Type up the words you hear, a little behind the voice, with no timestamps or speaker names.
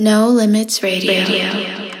No Limits Radio.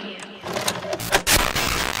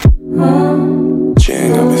 She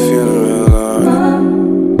ain't got me feeling real loud.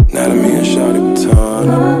 Now that me and Shawty baton.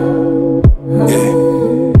 Yeah.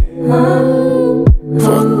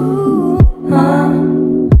 Fuck.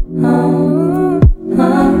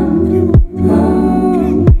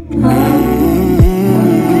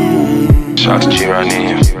 Shots to you, I need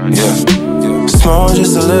you. Yeah. Small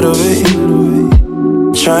just a little bit.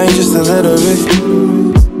 Trying just a little bit.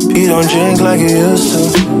 You don't drink like you used to.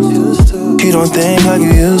 You don't think like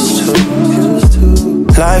you used to.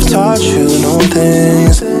 Life taught you new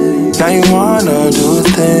things. Now you wanna do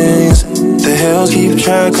things. The hills keep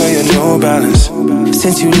track of your new balance.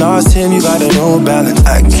 Since you lost him, you got a new balance.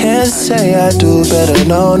 I can't say I do better,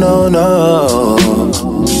 no, no, no.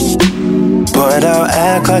 But I'll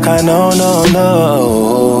act like I know, no,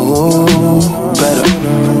 no. Better.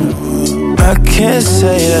 I can't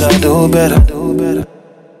say that I do better.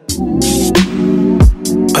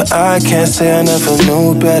 But I can't say I never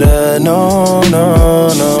knew better. No, no,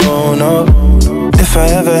 no, no. If I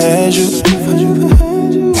ever had you,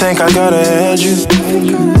 think I gotta had you.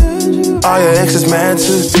 All your exes mad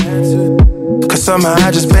too, cause somehow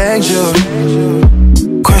I just begged you.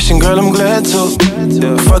 Question, girl, I'm glad to.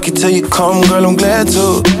 Fuck you till you come, girl, I'm glad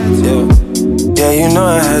to. Yeah, you know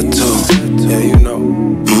I had to. Yeah, you know.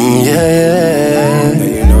 Yeah.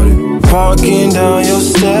 You know that. Walking down your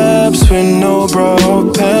steps with no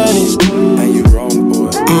broke panties. And you wrong,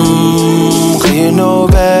 boy. Cause you know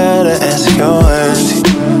better, ask your auntie.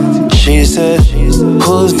 She said,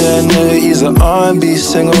 who's that nigga? He's an R&B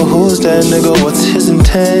singer. Who's that nigga? What's his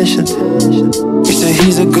intention? He said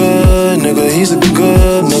he's a good nigga. He's a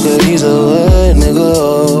good nigga. He's a good nigga.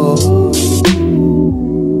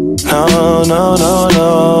 No, no, no,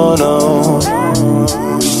 no, no.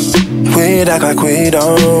 We'd act like we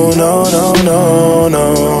don't. No, no, no, no.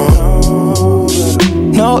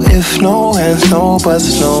 No if, no ands, no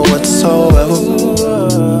buts, no whatsoever.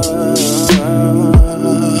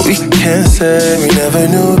 We can't say we never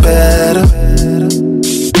knew better.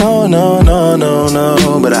 No, no, no, no,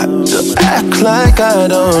 no. But I still act like I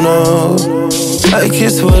don't know. Like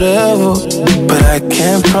it's whatever. But I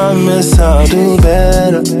can't promise I'll do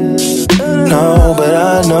better. No, but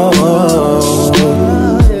I know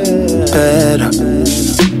better.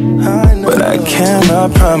 But I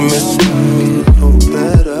cannot promise.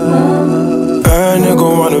 Every nigga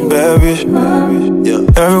want a bad bitch.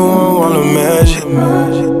 Everyone want a magic.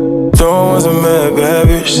 Don't want some mad bad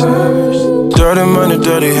bitch. Dirty money,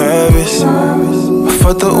 dirty habits.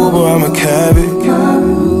 Fuck the Uber, I'm a cabbie.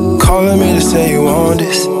 Calling me to say you want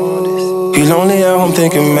this. You lonely at home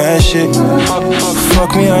thinking mad shit.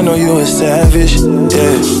 Fuck me, I know you a savage.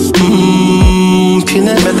 Yeah. Peeling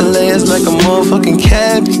at the layers like a motherfucking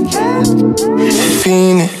cabbie.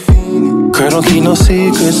 Fiendin'. Girl, don't keep no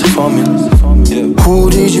secrets for me. Who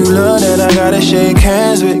did you love that I gotta shake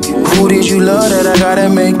hands with? Who did you love that I gotta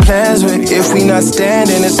make plans with? If we not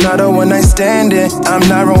standing, it's not a one night standing. I'm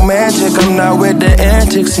not romantic, I'm not with the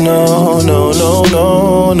antics. No, no, no,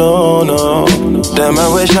 no, no, no. Damn, I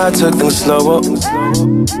wish I took them slower.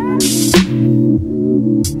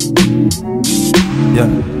 Yeah.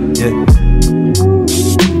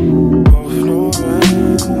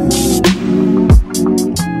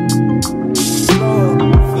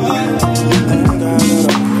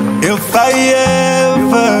 If I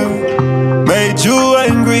ever made you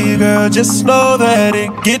angry, girl, just know that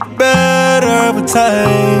it get better with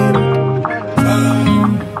time.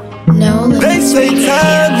 No Limits They say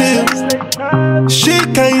time heals. She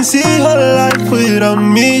can't see her life without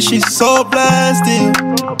me, she's so blasted.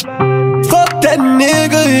 Fuck that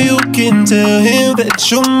nigga, you can tell him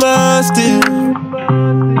that you mine still.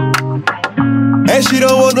 And she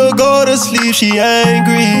don't wanna go to sleep, she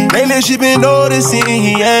angry. Lately she been noticing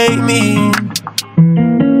he ain't me.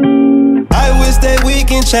 I wish that we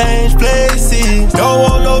can change places. Don't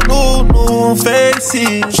want no new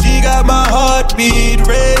faces. She got my heartbeat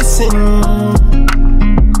racing.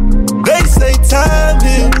 They say time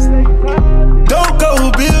heals. Don't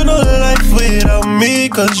go build no life without me,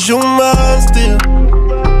 cause you mine still.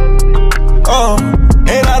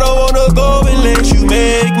 And I don't wanna go unless you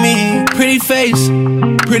make me. Pretty face,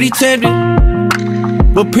 pretty tempting,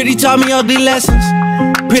 but pretty taught me ugly lessons.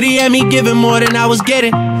 Pretty had me giving more than I was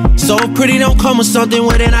getting. So if pretty don't come with something,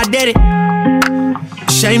 well then I did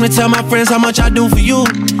it. Shame to tell my friends how much I do for you,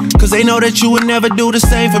 cause they know that you would never do the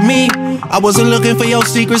same for me. I wasn't looking for your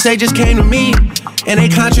secrets, they just came to me. And they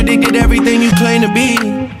contradicted everything you claim to be.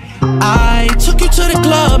 I took you to the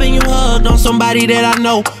club and you hugged on somebody that I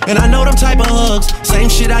know. And I know them type of hugs. Same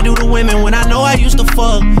shit I do to women when I know I used to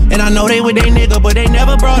fuck. And I know they with they nigga, but they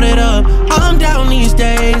never brought it up. I'm down these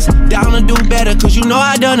days, down to do better, cause you know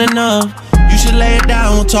I done enough. You should lay it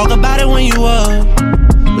down, we'll talk about it when you up.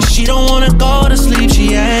 But she don't wanna go to sleep,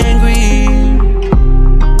 she angry.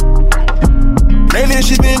 Lately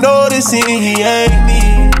she been noticing he ain't me.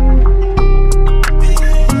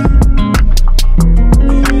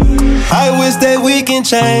 I wish that we can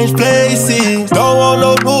change places. Don't want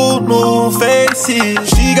no new faces.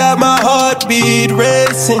 She got my heartbeat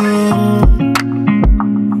racing.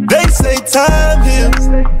 They say time heals.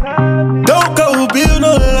 Don't go build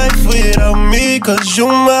no life without me, cause you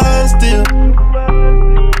mine still.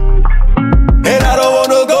 And I don't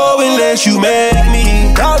wanna go unless you make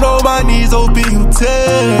me. Down on my knees, hoping you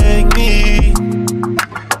take me.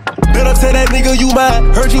 Better tell that nigga you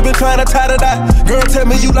mine. Heard you been trying to tie the knot. Girl, tell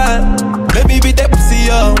me you lying. Let me beat that pussy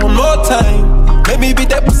up one more time. Let me beat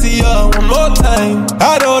that pussy up one more time.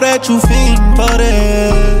 I know that you fiend for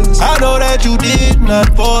this. I know that you did not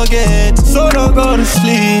forget. So don't go to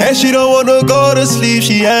sleep. And she don't wanna go to sleep,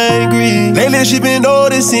 she angry. Lately she been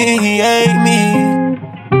noticing he ain't me.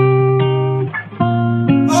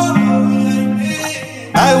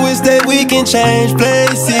 I wish that we can change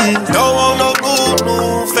places. Don't want no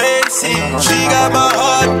new faces. She got my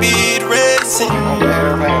heartbeat racing.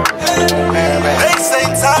 They say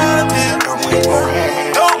time heals.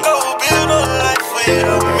 Don't go build a life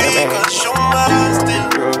without me, cause you mine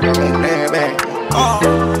still.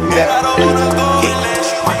 And I don't wanna go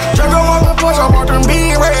unless you Drink on the push, I want them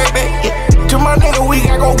big red back. To my nigga, we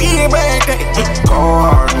gotta go get it back. Go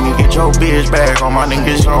hard and get your bitch back. All my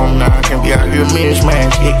niggas home now, I can be out here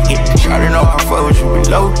mismatch. Shawty know I fuck with you, be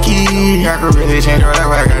low key. I could really change her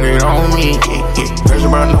life, I got it on me. Pressure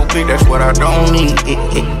about no click, that's what I don't need.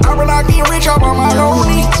 I been out getting rich up on my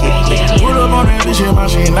lonely. Pull up on that bitch in my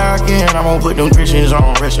shit knocking. I'm gonna put them Christians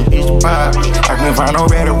on, rest in peace to pop. I can't find no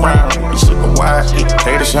red around, be super wide.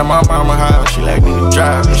 Take this at my mama house, she like me to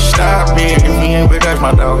drive. Stop it, if me ain't with us,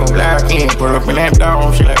 my dog gon' block in. Put up in that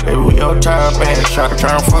dome, she like, baby, with your top ass. Try to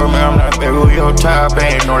turn for me, I'm not baby, with your top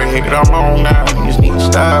ass. Know they hate that I'm on now, niggas need to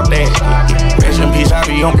stop that. Rest in peace, I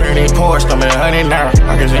be on dirty porch, coming 100 now.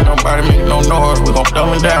 I guess ain't nobody make no noise, we gon' throw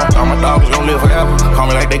them down. All my dogs gon' live forever, call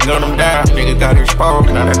me like they gun them down. Nigga got exposed,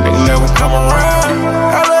 now that nigga never come around.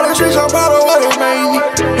 I love the streets, I'm proud of what it made me.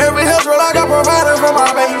 Every hustle I got providers for my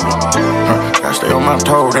baby. I stay on my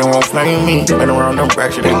toes, they won't flame me. Been around them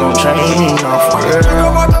racks, they gon' change me. No, fuck it. I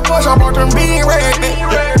about the push, I bought them big red.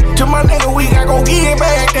 To my nigga, we gotta go get it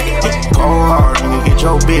back. Go hard, nigga, get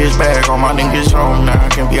your bitch back. All my niggas home now, I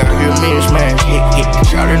can be out here mismatch.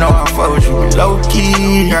 Shawty know I fuck with you, be low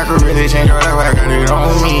key. I could really change her life, I got it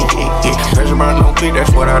on me. Pressure about no click,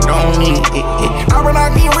 that's what I don't need. I been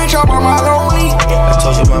out getting rich up on my lonely. I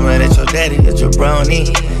told your mama that your daddy is your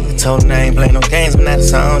brownie. I told her I ain't play no games, I'm not a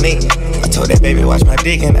Sony. I told that baby watch my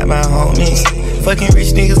dick and not my homies. Fucking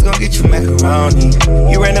rich niggas gon' get you macaroni.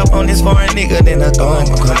 You ran up on this foreign nigga, then I throw him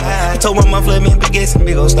a come. I told my mom flip me and get some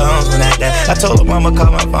big old stones when I die. I told her mama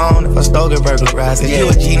call my phone if I stole it, burglarized. If you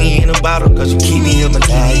a genie in a bottle, cause you keep me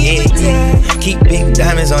hypnotized, yeah. Keep big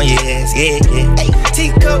diamonds on your ass, yeah.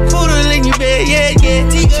 Teacup poodle in your bed, yeah.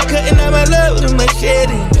 Teacher cutting out my love with a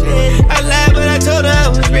machete. I lied, but I told her I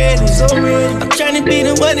was ready. I'm tryna be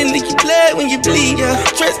the one that leak your blood when you bleed, yeah.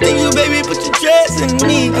 Trust in you, baby, put your trust in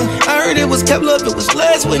me. I heard it was kept up, it was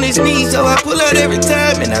lust when it sneezed. So I pull out every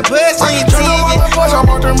time and I bust on your teeth. I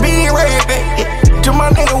bought them big red back. To my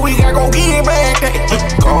nigga, we gotta go get it back.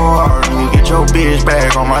 Go hard, nigga, get your bitch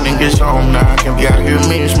back. All my niggas home now, I can be out here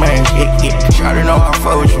mismatch. Shawty know I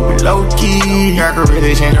fuck with you, be low key. I could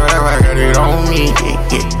really change her life, I got it on me.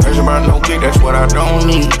 Pressure about no click, that's what I don't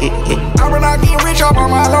need. I been out getting rich up on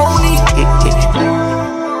my lonely.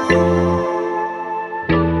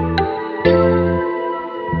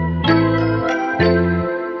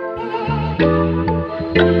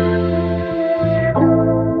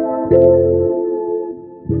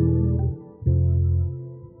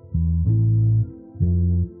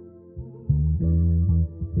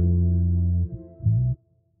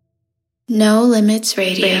 No Limits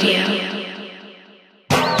Radio.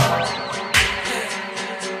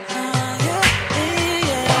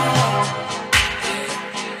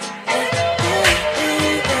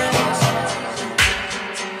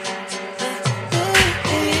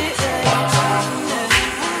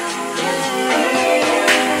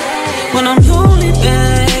 When I'm lonely,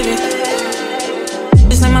 baby,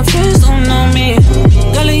 it's like my friends don't know me.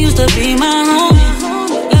 Girl, it used to be my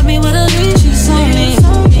homie. Left me with a leash on me.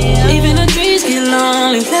 Even the dreams get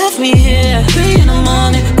lonely. Left me here 3 in the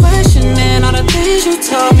morning, questioning all the things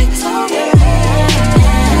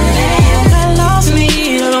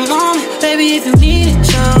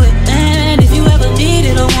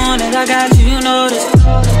I got you, you know this.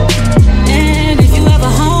 And if you ever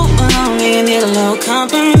home alone and need a little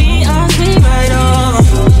company, I'll sleep right over.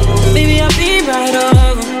 Baby, I'll be right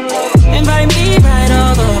over. Invite me right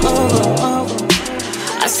over.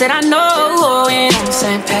 I said I know we ain't on the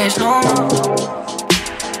same page no more.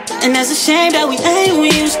 And it's a shame that we ain't, we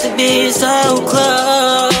used to be so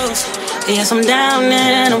close. Yes, I'm down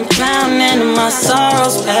and I'm drowning in my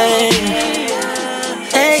sorrows, babe.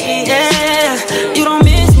 Hey, yeah, you don't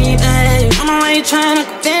miss me, babe. I'm already trying to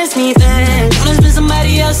convince me, babe. Don't it's been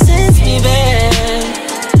somebody else since me, babe.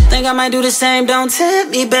 Think I might do the same, don't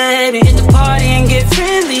tempt me, baby. Hit the party and get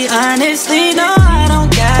friendly. Honestly, no, I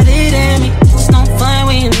don't got it in me. It's no fun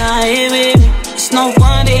when you're not here with me. It's no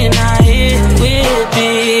wonder you're not here with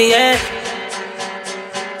me, yeah.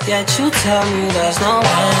 Yet you tell me there's no way.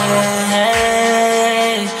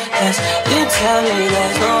 Yes, you tell me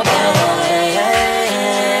there's no way.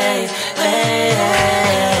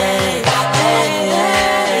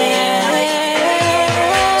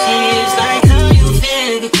 She's like, how you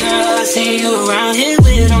feel, girl? I see you around here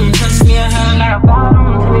with them. Trust me, I heard like bottom.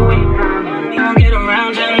 You don't get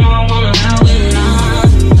around, you know I wanna out with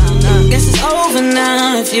none. Guess it's over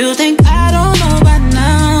now. If you think I don't know by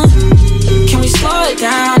now, can we slow it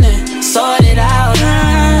down and sort it out?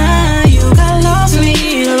 You got lost in the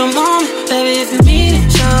heat of the moment, baby. If you mean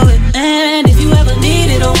it, show it. And if you ever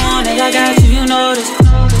needed or wanted, I got you, you know this.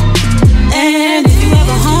 And if you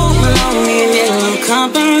ever home alone, you need a little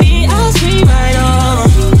company, I'll sleep right over.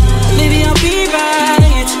 Maybe I'll be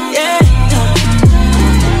right, yeah.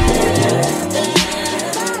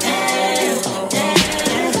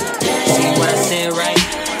 See what I said right,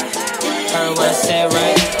 heard what I said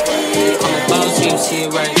right. I'm a boss, so you see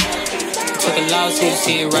it right. Took a loss, so you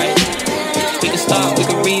see it right. We can stop, we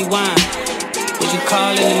can rewind. What you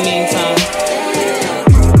call in the meantime?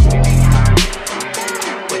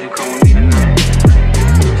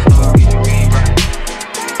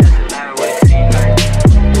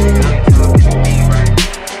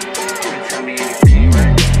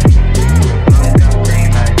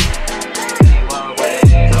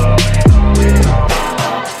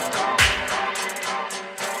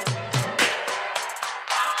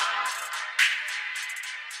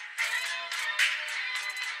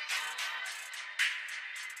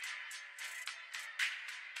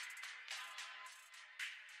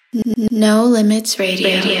 No Limits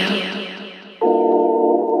Radio. Pick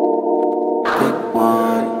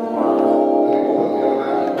one,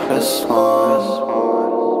 press one.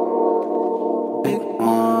 Pick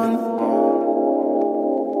one,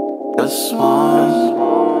 press one.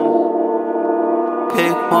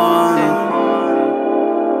 Pick one,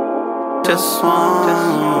 just one.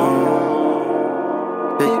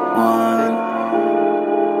 Pick one,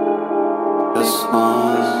 just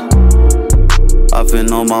one. I've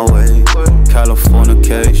been on my way,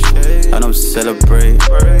 Californication, and I'm celebrating.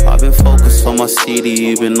 I've been focused on my CD,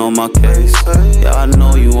 you've been on my case. Yeah, I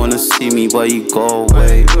know you wanna see me, but you go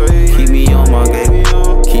away. Keep me on my game,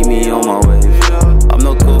 keep me on my way. I'm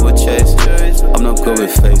not good with chasing, I'm not good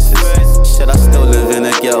with faces. Shit, I still live in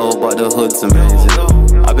a ghetto, but the hood's amazing.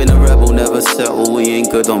 I've been a rebel, never settle, we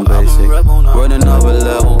ain't good on basic. We're on another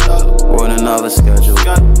level, we're on another schedule.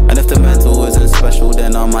 And if the mental isn't special,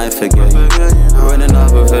 then I might forget you. We're in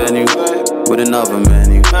another venue, with another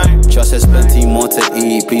menu. Just there's plenty more to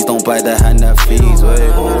eat, please don't bite the hand that feeds, wait.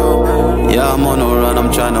 Yeah, I'm on a run,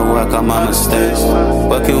 I'm trying to work out my mistakes.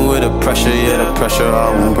 Working with the pressure, yeah, the pressure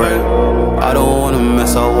I won't break. I don't wanna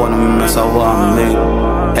mess, I wanna mess up what I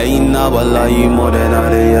made. Hey, now I love you more than I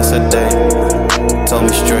did yesterday. Tell me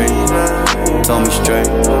straight, tell me straight.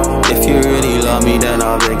 If you really love me, then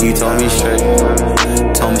I'll beg you, tell me straight.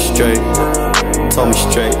 Tell me straight, tell me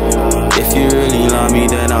straight. If you really love me,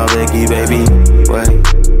 then I'll beg you, baby. Wait.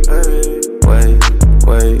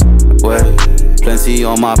 Plenty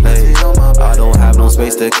on my plate. I don't have no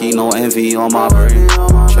space to keep no envy on my brain.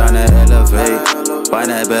 Tryna elevate,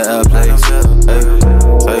 find a better place.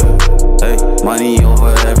 Hey, money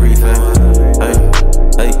over everything.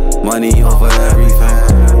 Hey, money over everything.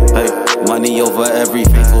 Hey, money over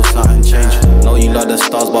everything till something change. Know you love the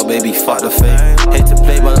stars, but baby, fuck the fame. Hate to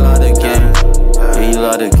play, but love the game. Yeah, you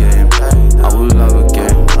love the game. I will love a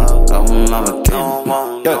game. I will love a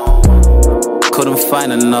game. Yeah. Couldn't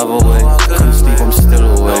find another way. Couldn't sleep, I'm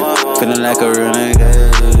still awake. Feeling like a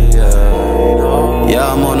renegade. Yeah,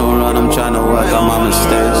 I'm on the run, I'm trying to work out my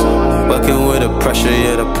mistakes. Working with the pressure,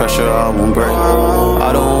 yeah, the pressure I won't break.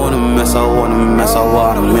 I don't wanna mess, I wanna mess up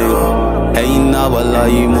what I made. Hey, now I love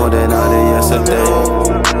you more than I did yesterday.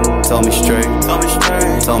 Tell me straight, tell me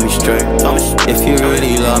straight, tell me straight. If you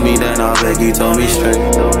really love me, then I'll beg you, tell me straight.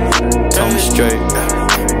 Tell me straight,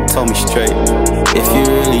 tell me me straight. If you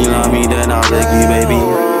really love me, then I'll beg you, baby.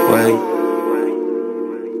 Wait.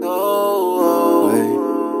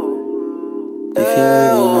 If you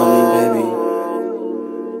really love me, baby,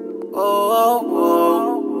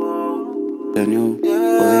 then you wait.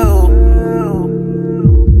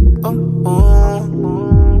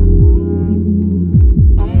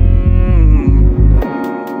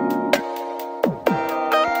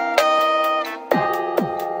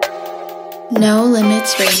 No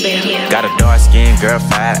Limits Radio. Got a dark-skinned girl,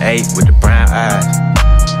 5'8", with the brown eyes.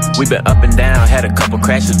 We been up and down, had a couple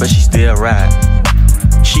crashes, but she still ride.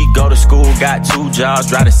 She go to school, got 2 jobs,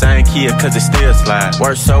 drive the same Kia, cause it still slide.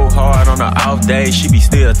 Work so hard on her off days, she be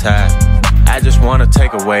still tired. I just wanna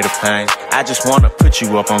take away the pain. I just wanna put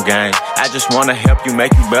you up on game. I just wanna help you,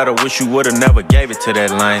 make you better. Wish you would've never gave it to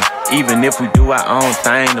that lane. Even if we do our own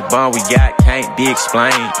thing, the bond we got can't be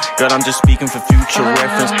explained. Girl, I'm just speaking for future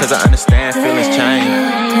reference, cause I understand feelings change.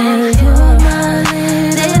 You're my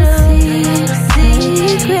little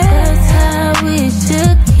secret. That's how we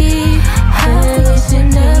should keep. We should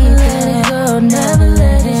never let it go, never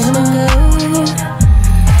let it go.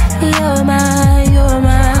 You're my, oh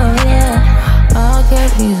yeah. All get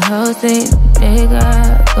these hoes think they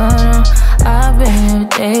got going on. I've been here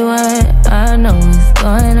day one, I know what's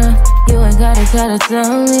going on. You ain't gotta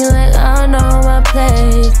tell me like I know my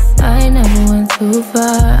place. I ain't never went too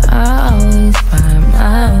far, I always find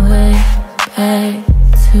my way back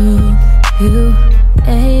to you.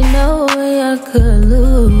 Ain't no way I could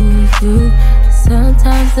lose you.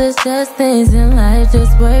 Sometimes there's just things in life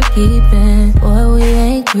just worth keeping. Boy, we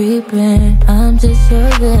ain't creeping, I'm just your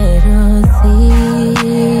little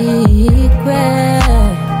secret.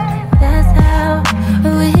 That's how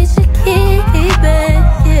we should keep it,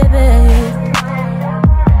 yeah, babe.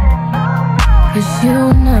 'Cause you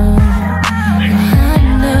know, and I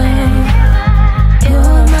know,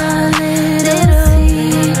 you're my little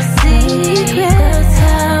secret. That's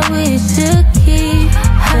how we should keep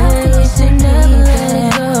it. We should never let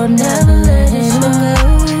it go, never let it go.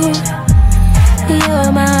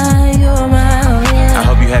 You're my, oh yeah. I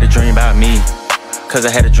hope you had a dream about me, cause I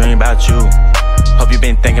had a dream about you. Hope you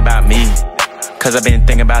been thinking about me, cause I've been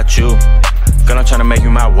thinking about you. Girl, I'm tryna make you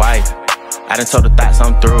my wife. I done told the thoughts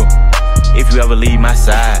I'm through. If you ever leave my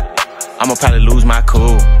side, I'ma probably lose my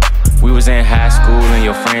cool. We was in high school and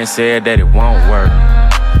your friend said that it won't work.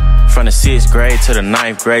 From the 6th grade to the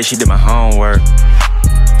 9th grade, she did my homework.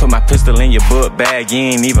 Put my pistol in your book bag, you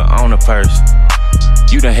ain't even on the purse.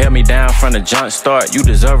 You done held me down from the jump start, you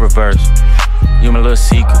deserve reverse. You my little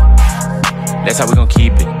secret, that's how we gon'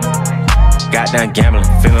 keep it. Got done gambling,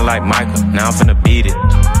 feeling like Michael, now I'm finna beat it.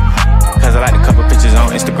 Cause I like a couple pictures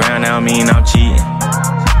on Instagram, that don't mean I'm cheating.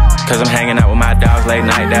 Cause I'm hanging out with my dogs late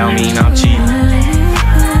night, that don't mean I'm cheating.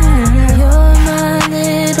 You're my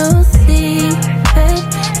little secret,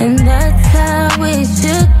 and that's how we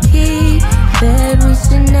should keep it. We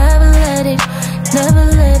should never let it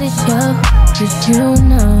show. 'Cause you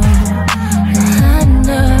know, and I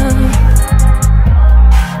know.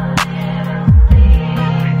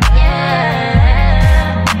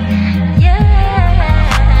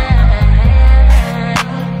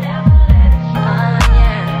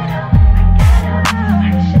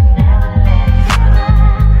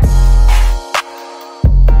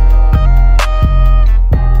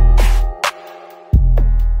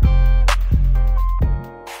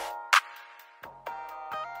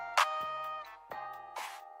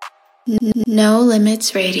 No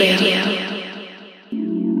Limits Radio.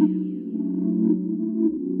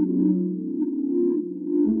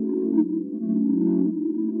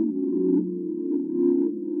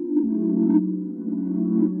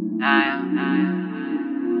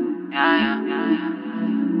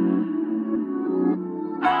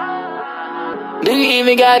 Do you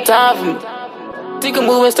even got time for me? Take a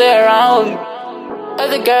move and stay around with me.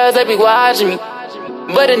 Other girls, they be watching me,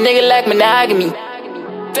 but a nigga like monogamy.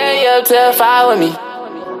 Stay up till 5 with me.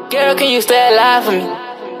 Girl, can you stay alive for me?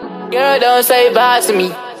 Girl, don't say bye to me.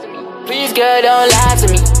 Please, girl, don't lie to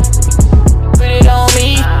me. Put it on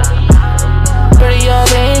me. Pretty on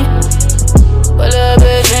me. A little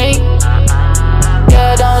bit drink.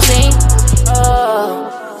 Girl, don't sing. Oh,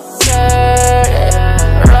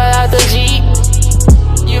 girl, roll out the Jeep.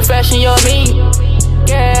 You fresh in your meat.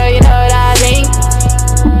 Girl, you know what I think.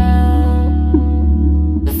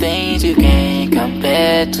 The things you can't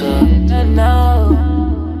compare to. No,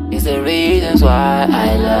 it's the reasons why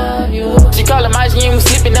I love you. She callin' my G and we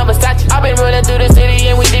slippin' on Versace. I been rollin' through the city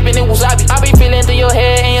and we dippin' in wasabi. I be feelin' through your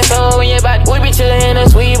head and your soul and your body. We be chillin' in the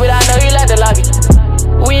suite, but I know you like the lobby.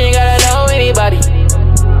 We ain't gotta know anybody.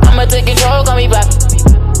 I'ma take control, call me Bobby.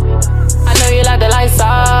 I know you like the lights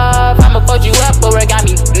off.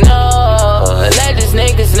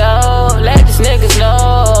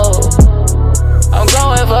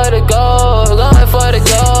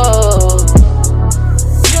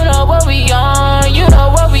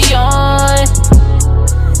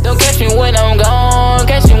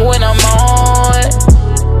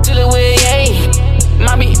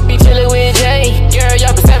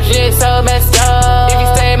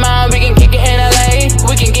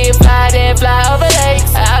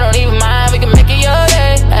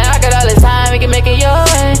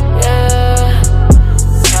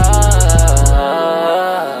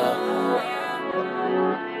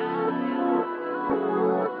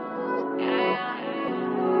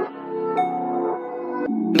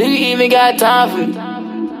 Do you even got time for me?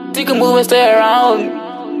 You can move and stay around with me.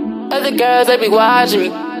 Other girls, they be watching me,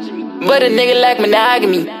 but a nigga like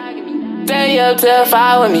monogamy. Stay up till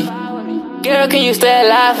 5 with me. Girl, can you stay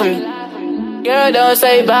alive for me? Girl, don't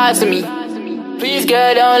say bye to me. Please,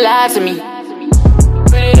 girl, don't lie to me.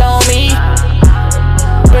 Pretty on me,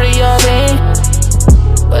 pretty on me.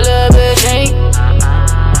 A little bit of drink.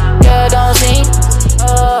 Girl, don't sing.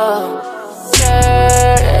 Oh,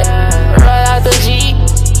 girl, roll out the Jeep.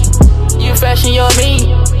 You fresh and you're me.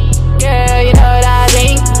 Girl, you know what I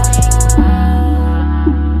think.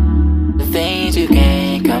 The things you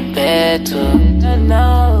can't compare to.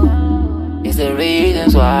 No, it's the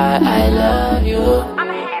reasons why I love you. I'm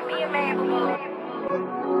a happy man,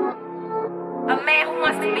 a man who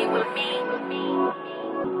wants to be with me.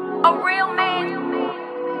 A real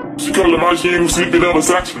man. She calling my shit, who sleeping on a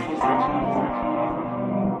section.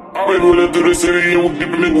 I've been rolling through the city and with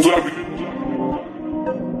people niggas happy.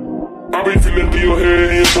 I be feeling through your head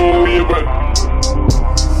and your soul and your body.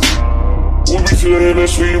 We be chillin' in the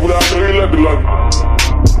street without no like the lobby.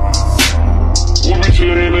 We be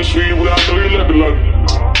chillin' in the street without no like the lobby.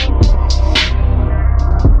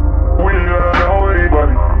 We ain't gotta know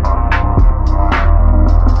anybody.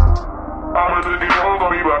 I'ma take these hoes on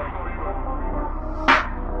me back.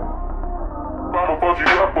 I'ma fuck you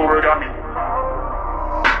up over got me.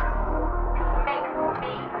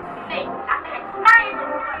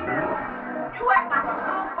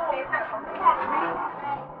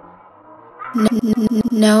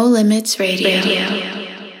 No Limits Radio.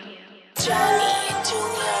 Johnny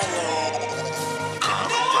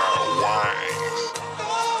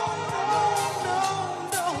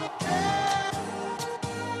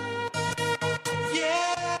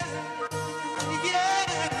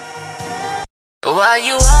Why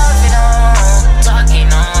you off and on,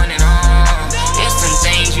 talking on and on? It's some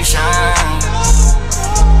things you shown.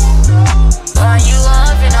 Why you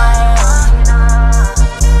off and on?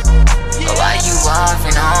 Why you off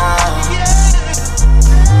and on?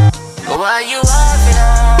 Why you off and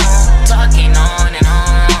on, talking on and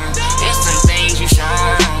on? It's some things you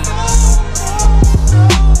shown.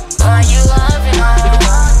 Why you off and on?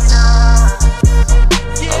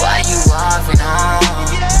 Why you off and on?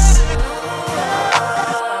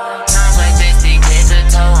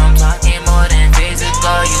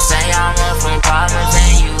 You say I'm up from problems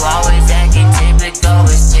and you always acting typical.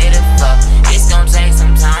 It's pitiful. It's gon' take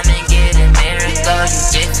some time to get a miracle.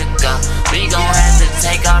 You difficult. We gon' have to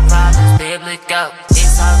take our problems biblical.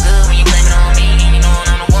 It's all good when you blame it on me and you know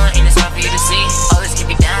I'm the one and it's hard for you to see. Always keep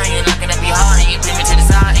me down, you're not gonna be hard and you put me to the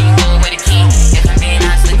side and you go away the key. If I'm being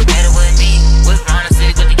honest, look better with me. With Ron and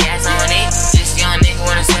City with the gas on it. This young nigga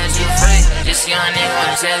wanna set you free. This young nigga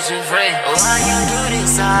wanna set you free. Why you do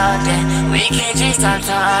this all day? We can't just stop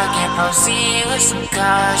talking, proceed with some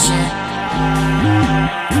caution.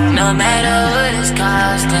 No matter what it's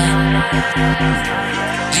costing,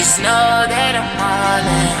 just know that I'm all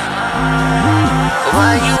in.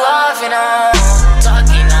 Why you off and on,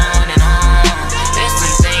 talking on and on? There's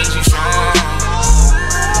some things you shown.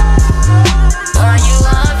 Why you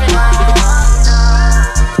off and on?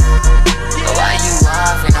 Why you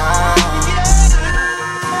off and on?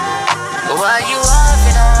 Why you off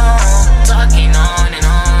and on, talking on and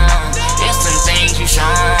on? There's some things you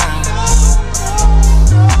shown.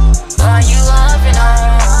 Why you off and on?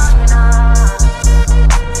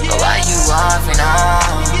 Why you off and on?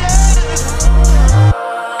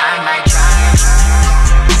 I might try.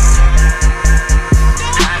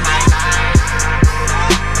 I might lie.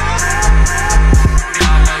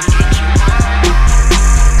 I'ma get you home.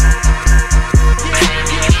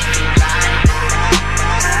 Baby, if you lie.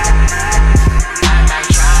 I might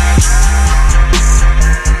try.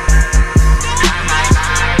 I might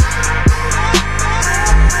lie.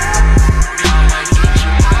 I'ma get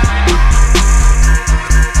you home.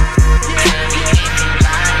 Baby, if you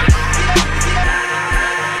lie.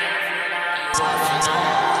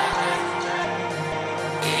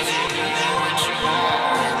 If you give me what you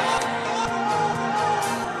want,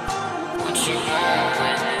 what you want.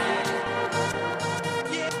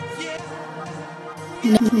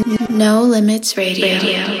 No Limits Radio.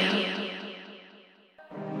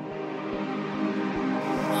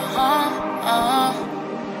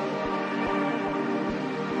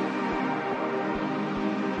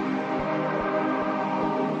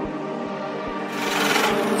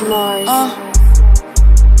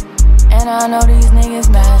 And I know these niggas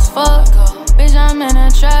mad as fuck. Bitch, I'm in a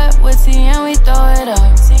trap with T and we throw it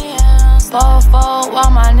up. 4-4 while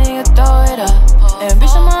my nigga throw it up. And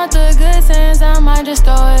bitch, I'm out the good sense, I might just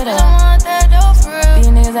throw it up. These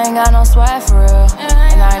niggas ain't got no swag for real.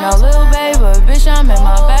 And I ain't no little baby, but bitch, I'm in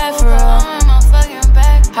my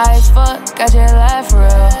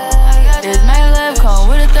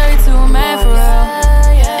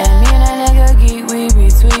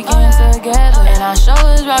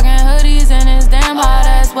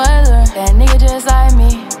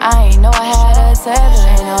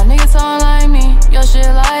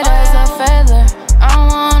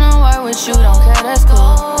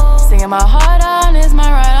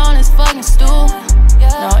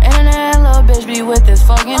with this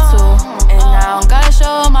fucking tool. And I don't gotta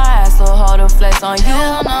show my ass, so hold a flex on you.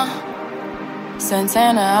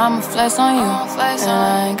 Santana, I'ma flex on you. And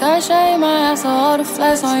I ain't gotta show you my ass, so hold a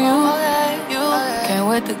flex on you. Came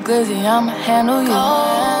with the glizzy, I'ma handle you.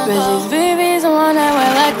 Bitches, VV's the one that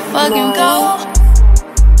wear like a fucking goat.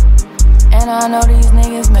 And I know these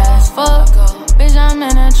niggas mad as fuck. Bitch, I'm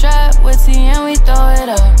in a trap with T and we throw it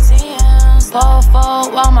up.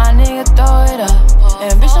 Fall while my nigga throw it up.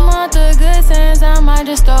 And bitch, I'm out the good sense, I might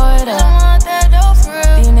just throw it up.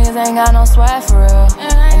 These niggas ain't got no swag for real.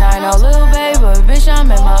 And I know little baby, but bitch,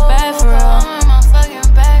 I'm in my bag for real.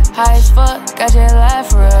 High as fuck, got your life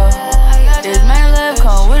for real. This man left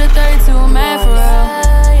come with a 32 man for real.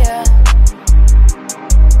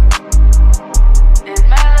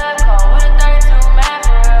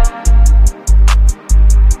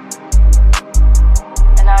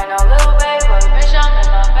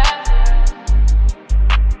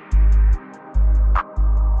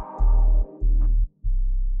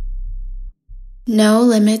 No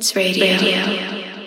Limits Radio.